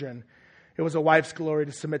children. It was a wife's glory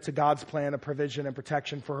to submit to God's plan of provision and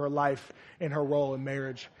protection for her life and her role in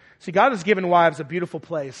marriage. See, God has given wives a beautiful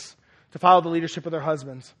place to follow the leadership of their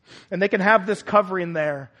husbands. And they can have this covering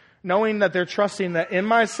there, knowing that they're trusting that in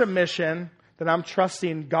my submission, that I'm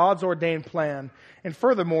trusting God's ordained plan. And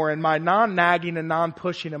furthermore, in my non-nagging and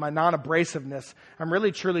non-pushing and my non-abrasiveness, I'm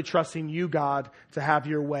really truly trusting you, God, to have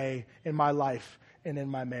your way in my life and in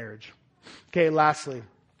my marriage. Okay, last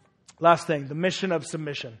thing, the mission of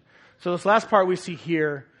submission. So this last part we see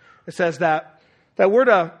here, it says that we're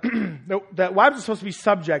that wives are supposed to be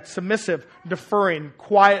subject, submissive, deferring,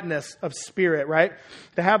 quietness of spirit, right?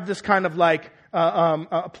 To have this kind of like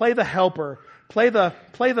play the helper, play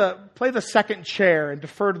the second chair, and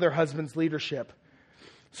defer to their husband's leadership,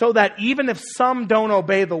 so that even if some don't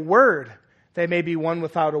obey the word, they may be won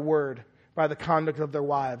without a word by the conduct of their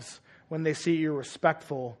wives when they see your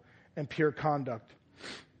respectful and pure conduct.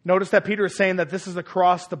 Notice that Peter is saying that this is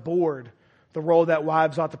across the board. The role that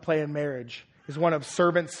wives ought to play in marriage is one of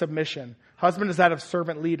servant submission. Husband is that of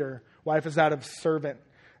servant leader. Wife is that of servant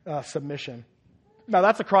submission. Now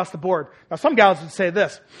that's across the board. Now some gals would say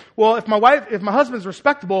this: well, if my husband's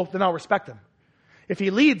respectable, then I'll respect him. If he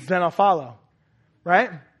leads, then I'll follow, right?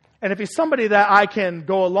 And if he's somebody that I can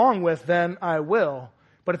go along with, then I will.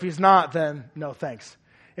 But if he's not, then no thanks.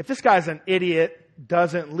 If this guy's an idiot,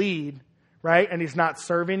 doesn't lead, right, and he's not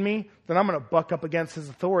serving me, then I'm going to buck up against his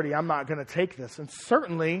authority. I'm not going to take this. And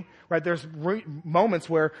certainly, right, there's moments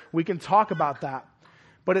where we can talk about that.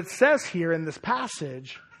 But it says here in this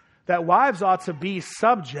passage that wives ought to be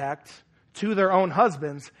subject to their own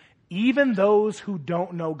husbands, even those who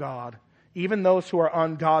don't know God, even those who are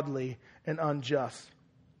ungodly and unjust.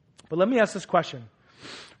 But let me ask this question.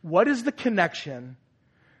 What is the connection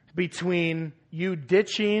between you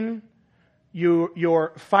ditching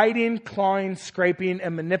you're fighting, clawing, scraping,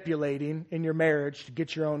 and manipulating in your marriage to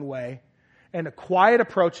get your own way, and a quiet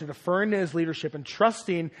approach to deferring to his leadership and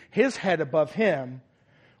trusting his head above him?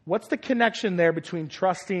 What's the connection there between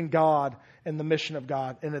trusting God and the mission of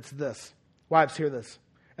God? And it's this. Wives, hear this.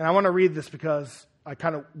 And I want to read this because I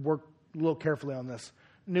kind of work a little carefully on this.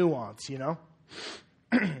 Nuance,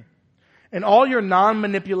 And all your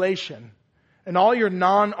non-manipulation, and all your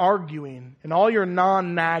non-arguing, and all your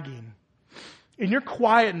non-nagging, in your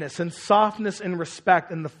quietness and softness and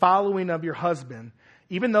respect and the following of your husband,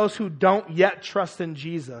 even those who don't yet trust in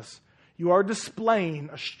Jesus, you are displaying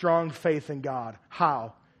a strong faith in God.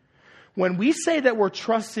 How? When we say that we're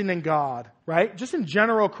trusting in God, right? Just in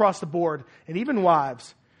general across the board, and even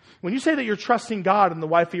wives, when you say that you're trusting God in the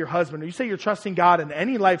wife of your husband, or you say you're trusting God in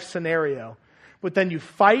any life scenario, but then you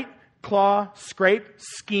fight, claw, scrape,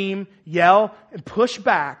 scheme, yell, and push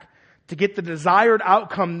back to get the desired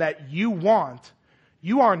outcome that you want,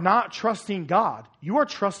 you are not trusting God. You are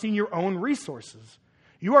trusting your own resources.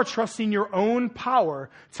 You are trusting your own power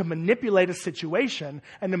to manipulate a situation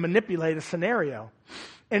and to manipulate a scenario.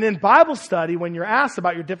 And in Bible study, when you're asked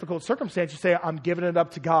about your difficult circumstance, you say, I'm giving it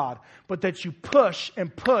up to God. But that you push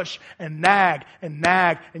and nag,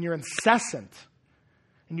 and you're incessant.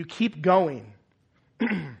 And you keep going.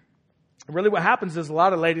 Really what happens is a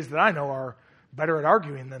lot of ladies that I know are better at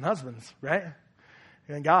arguing than husbands, right?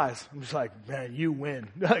 And guys, I'm just like, man, you win.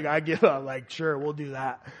 Like, I give up. Like, sure, we'll do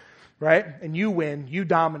that, right? And you win. You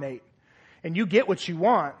dominate. And you get what you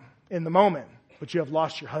want in the moment, but you have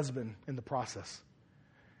lost your husband in the process.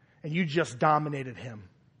 And you just dominated him.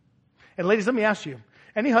 And ladies, let me ask you,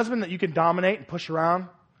 any husband that you can dominate and push around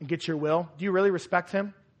and get your will, do you really respect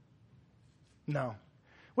him? No.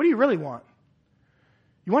 What do you really want?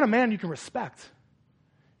 You want a man you can respect.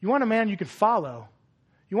 You want a man you can follow.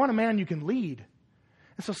 You want a man you can lead.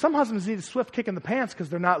 And so some husbands need a swift kick in the pants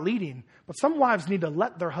because they're not leading. But some wives need to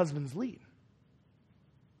let their husbands lead.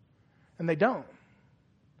 And they don't.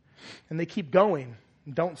 And they keep going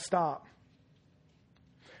and don't stop.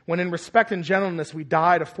 When in respect and gentleness we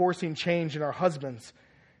die to forcing change in our husbands,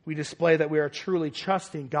 we display that we are truly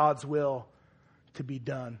trusting God's will to be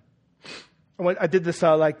done. I did this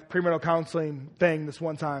premarital counseling thing this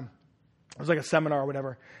one time. It was like a seminar or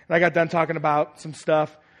whatever. And I got done talking about some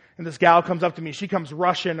stuff. And this gal comes up to me. She comes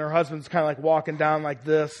rushing. Her husband's kind of like walking down like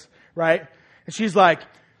this, right? And she's like,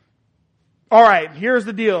 all right, here's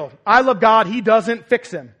the deal. I love God. He doesn't.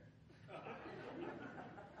 Fix him.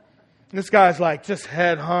 And this guy's like just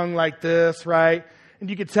head hung like this, right?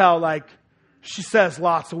 And you could tell like she says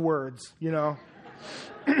lots of words,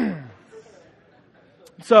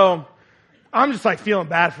 So I'm just like feeling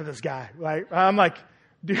bad for this guy. Like, I'm like,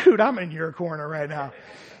 dude, I'm in your corner right now.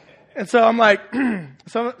 And so I'm like,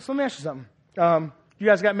 so let me ask you something. You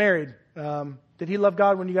guys got married. Did he love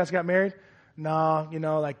God when you guys got married? No,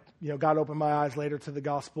 God opened my eyes later to the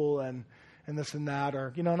gospel and this and that.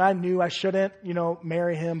 Or, and I knew I shouldn't,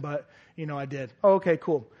 marry him, but, I did. Oh, okay,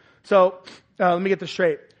 cool. So let me get this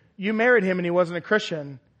straight. You married him and he wasn't a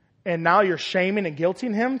Christian. And now you're shaming and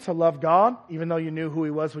guilting him to love God, even though you knew who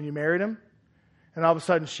he was when you married him. And all of a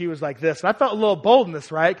sudden she was like this. And I felt a little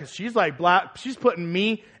boldness, right? Because she's like she's putting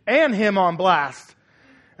me and him on blast.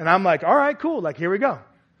 And I'm like, all right, cool. Like, here we go.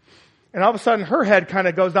 And all of a sudden her head kind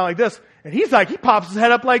of goes down like this. And he pops his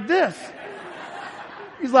head up like this.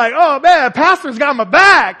 He's like, oh man, pastor's got my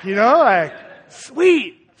back, like,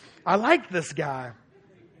 sweet. I like this guy.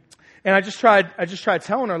 And I just tried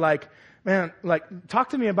telling her like, man, like, talk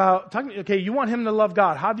to me, okay, you want him to love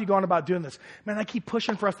God. How have you gone about doing this? Man, I keep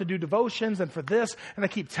pushing for us to do devotions and for this, and I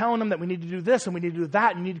keep telling him that we need to do this and we need to do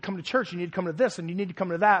that, and you need to come to church, you need to come to this, and you need to come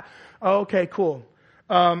to that. Oh, okay, cool.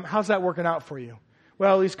 How's that working out for you?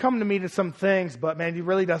 Well, he's come to me to some things, but man,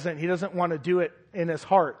 he doesn't want to do it in his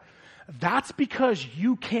heart. That's because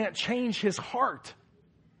you can't change his heart.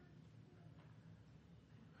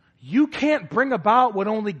 You can't bring about what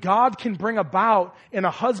only God can bring about in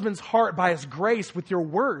a husband's heart by his grace with your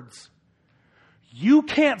words. You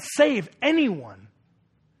can't save anyone,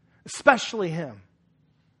 especially him.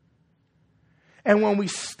 And when we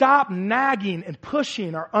stop nagging and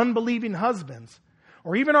pushing our unbelieving husbands,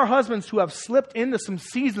 or even our husbands who have slipped into some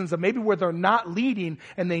seasons of maybe where they're not leading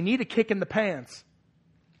and they need a kick in the pants,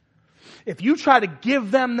 if you try to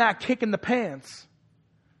give them that kick in the pants,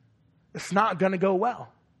 it's not going to go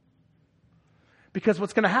well. Because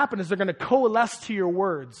what's going to happen is they're going to coalesce to your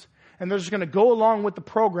words and they're just going to go along with the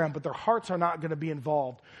program, but their hearts are not going to be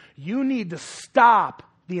involved. You need to stop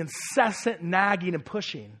the incessant nagging and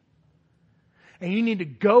pushing. And you need to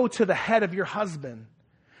go to the head of your husband.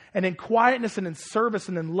 And in quietness and in service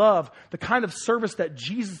and in love, the kind of service that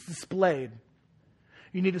Jesus displayed,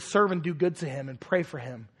 you need to serve and do good to him and pray for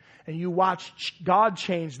him. And you watch God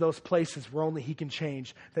change those places where only he can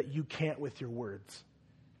change that you can't with your words.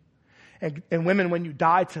 And women, when you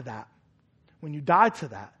die to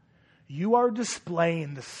that, you are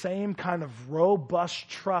displaying the same kind of robust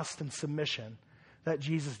trust and submission that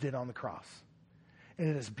Jesus did on the cross. And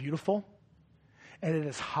it is beautiful, and it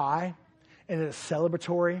is high, and it is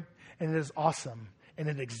celebratory, and it is awesome, and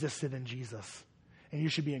it existed in Jesus. And you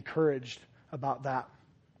should be encouraged about that.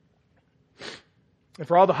 And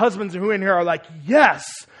for all the husbands who in here are like, yes,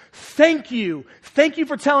 thank you. Thank you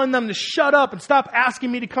for telling them to shut up and stop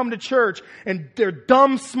asking me to come to church and their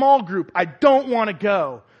dumb small group. I don't want to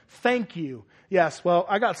go. Thank you. Yes, well,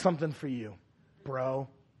 I got something for you, bro.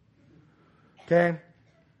 Okay?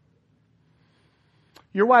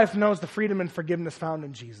 Your wife knows the freedom and forgiveness found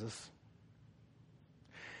in Jesus.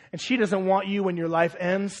 And she doesn't want you, when your life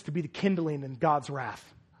ends, to be the kindling in God's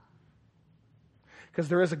wrath. Because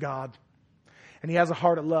there is a God, and He has a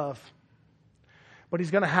heart of love. But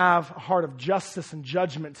He's going to have a heart of justice and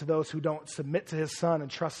judgment to those who don't submit to His Son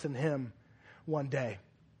and trust in Him one day.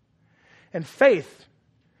 And faith,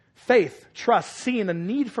 trust, seeing a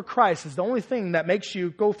need for Christ is the only thing that makes you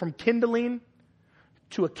go from kindling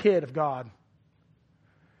to a kid of God.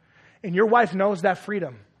 And your wife knows that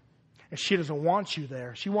freedom. And she doesn't want you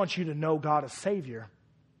there. She wants you to know God as Savior.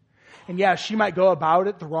 And yeah, she might go about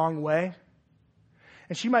it the wrong way.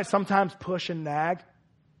 And she might sometimes push and nag.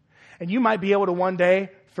 And you might be able to one day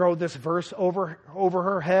throw this verse over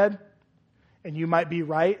her head. And you might be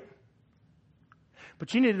right.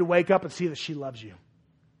 But you need to wake up and see that she loves you.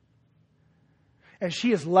 And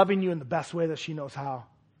she is loving you in the best way that she knows how.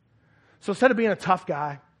 So instead of being a tough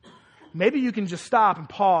guy, maybe you can just stop and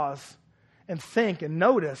pause and think and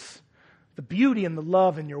notice the beauty and the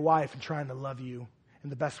love in your wife and trying to love you in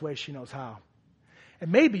the best way she knows how.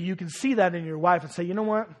 And maybe you can see that in your wife and say, you know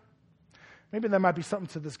what? Maybe there might be something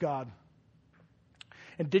to this God.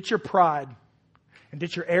 And ditch your pride and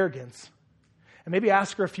ditch your arrogance. And maybe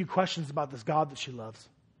ask her a few questions about this God that she loves.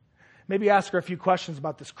 Maybe ask her a few questions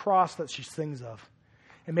about this cross that she sings of.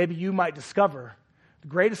 And maybe you might discover the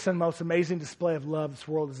greatest and most amazing display of love this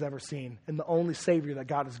world has ever seen, and the only Savior that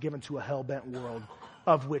God has given to a hell-bent world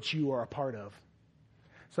of which you are a part of.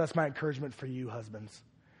 So that's my encouragement for you, husbands.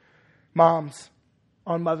 Moms,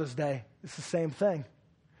 on Mother's Day, it's the same thing.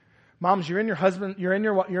 Moms, you're in your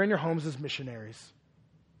homes as missionaries.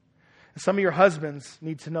 And some of your husbands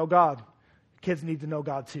need to know God. Kids need to know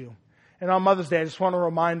God too. And on Mother's Day, I just want to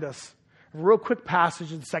remind us of a real quick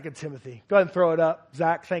passage in 2 Timothy. Go ahead and throw it up.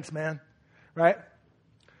 Zach, thanks, man. Right?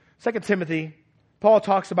 2 Timothy, Paul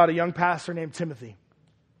talks about a young pastor named Timothy.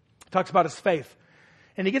 He talks about his faith.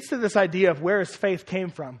 And he gets to this idea of where his faith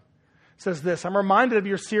came from. He says this, I'm reminded of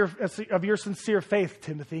your sincere faith,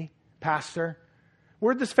 Timothy, pastor.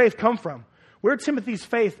 Where did this faith come from? Where did Timothy's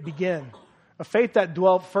faith begin? A faith that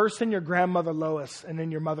dwelt first in your grandmother Lois and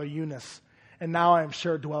in your mother Eunice, and now I am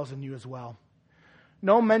sure dwells in you as well.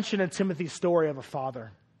 No mention in Timothy's story of a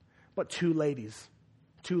father, but two ladies,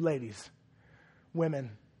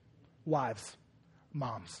 women, wives,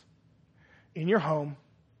 moms. In your home,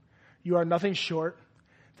 you are nothing short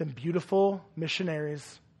than beautiful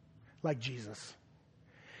missionaries like Jesus.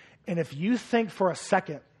 And if you think for a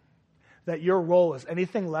second that your role is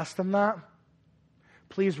anything less than that,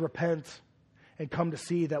 please repent and come to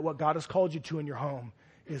see that what God has called you to in your home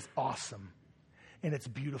is awesome and it's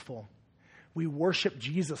beautiful. We worship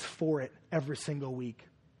Jesus for it every single week.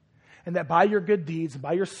 And that by your good deeds and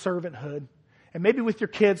by your servanthood, and maybe with your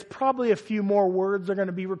kids, probably a few more words are going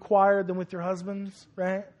to be required than with your husbands,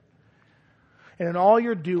 right? And in all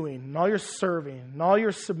you're doing, and all your serving, and all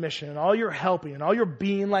your submission, and all your helping, and all your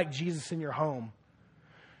being like Jesus in your home,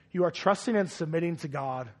 you are trusting and submitting to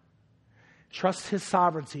God. Trust His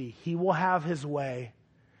sovereignty. He will have His way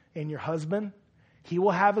in your husband. He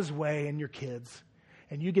will have His way in your kids.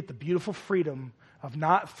 And you get the beautiful freedom of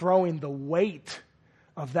not throwing the weight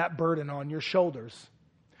of that burden on your shoulders.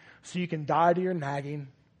 So you can die to your nagging.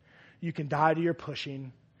 You can die to your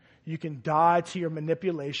pushing. You can die to your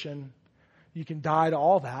manipulation. You can die to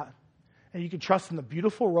all that. And you can trust in the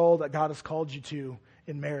beautiful role that God has called you to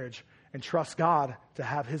in marriage. And trust God to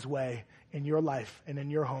have His way in your life and in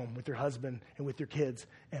your home with your husband and with your kids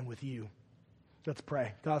and with you. Let's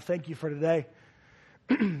pray. God, thank you for today.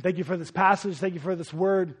 Thank you for this passage. Thank you for this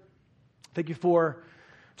word. Thank you for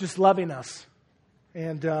just loving us.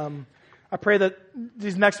 And I pray that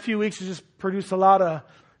these next few weeks will just produce a lot of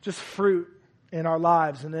just fruit in our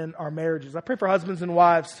lives and in our marriages. I pray for husbands and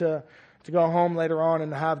wives to go home later on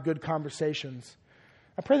and to have good conversations.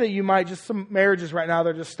 I pray that you might, just some marriages right now,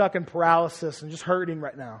 they're just stuck in paralysis and just hurting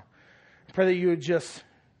right now. I pray that you would just,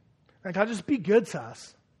 God, just be good to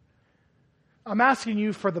us. I'm asking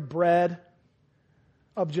you for the bread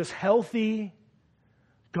of just healthy,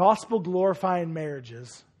 gospel-glorifying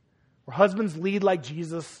marriages where husbands lead like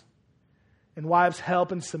Jesus and wives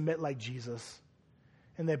help and submit like Jesus.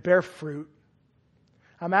 And they bear fruit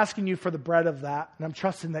I'm asking you for the bread of that, and I'm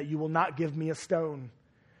trusting that you will not give me a stone,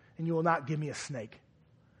 and you will not give me a snake.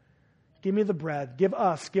 Give me the bread. Give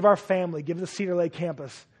us, give our family, give the Cedar Lake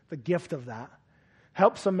campus the gift of that.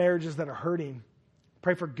 Help some marriages that are hurting.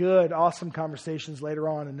 Pray for good, awesome conversations later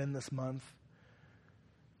on and in this month.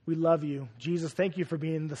 We love you. Jesus, thank you for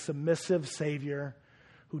being the submissive Savior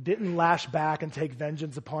who didn't lash back and take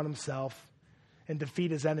vengeance upon himself and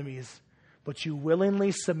defeat his enemies, but you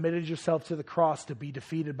willingly submitted yourself to the cross to be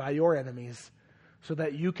defeated by your enemies so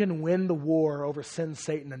that you can win the war over sin,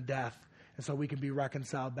 Satan, and death, and so we can be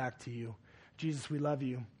reconciled back to you. Jesus, we love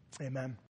you. Amen.